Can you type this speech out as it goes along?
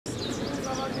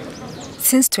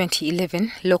Since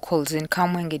 2011, locals in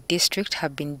Kamwenge district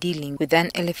have been dealing with an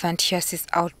elephantiasis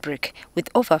outbreak, with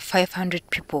over 500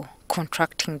 people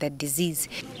contracting the disease.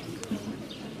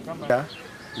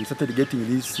 We started getting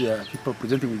these people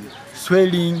presenting with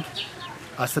swelling,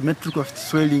 asymmetrical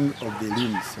swelling of the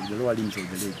limbs, of the lower limbs of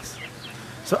the legs.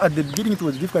 So at the beginning it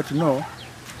was difficult to know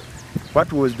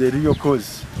what was the real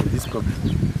cause of this problem.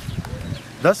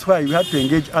 That's why we had to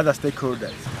engage other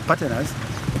stakeholders, partners,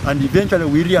 and eventually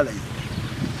we realized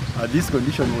this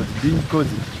condition was being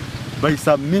caused by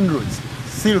some minerals,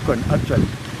 silicon actually,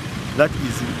 that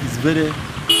is very,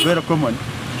 very common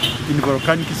in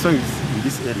volcanic soils in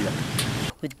this area.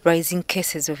 With rising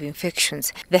cases of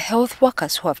infections, the health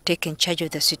workers who have taken charge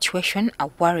of the situation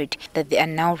are worried that they are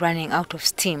now running out of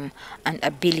steam and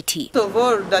ability. First of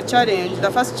all,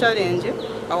 the first challenge,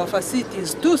 our facility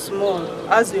is too small.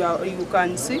 As you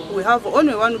can see, we have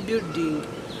only one building,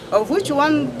 of which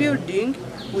one building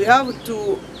we have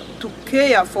to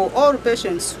care for all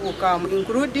patients who come,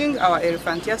 including our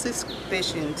elephantiasis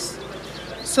patients.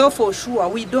 So for sure,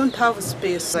 we don't have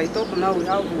space. I thought now we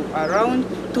have around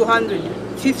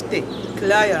 250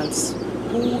 clients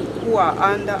who are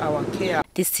under our care.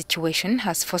 This situation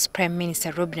has forced Prime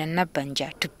Minister Robinah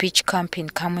Nabbanja to pitch camp in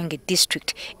Kamwenge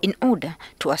district in order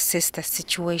to assess the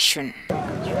situation.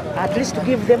 At least to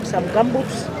give them some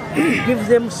gumboots, give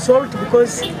them salt,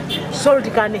 because salt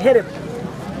can help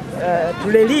to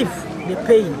relieve the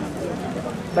pain,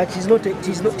 but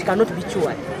it cannot be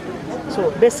cured.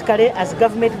 So basically, as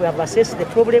government, we have assessed the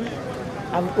problem,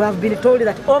 and we have been told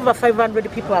that over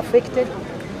 500 people are affected,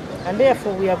 and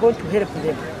therefore we are going to help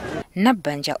them.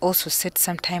 Nabbanja also set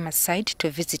some time aside to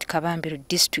visit Kabambiru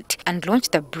district and launch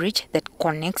the bridge that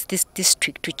connects this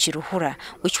district to Chiruhura,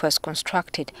 which was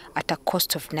constructed at a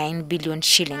cost of 9 billion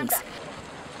shillings.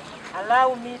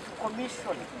 Allow me to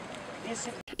commission this.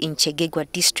 In Chegegwa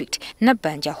district,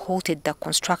 Nabbanja halted the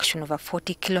construction of a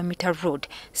 40-kilometer road,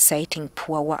 citing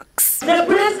poor works. The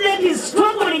president is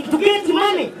struggling to get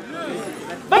money.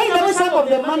 By the way, some of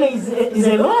the money is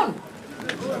a loan.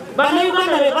 But now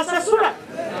Uganda,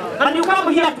 and you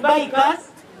come here to buy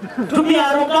cars, to be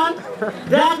arrogant.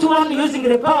 That one using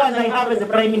the powers I have as a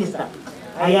Prime Minister.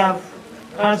 I have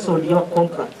cancelled your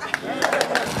contract.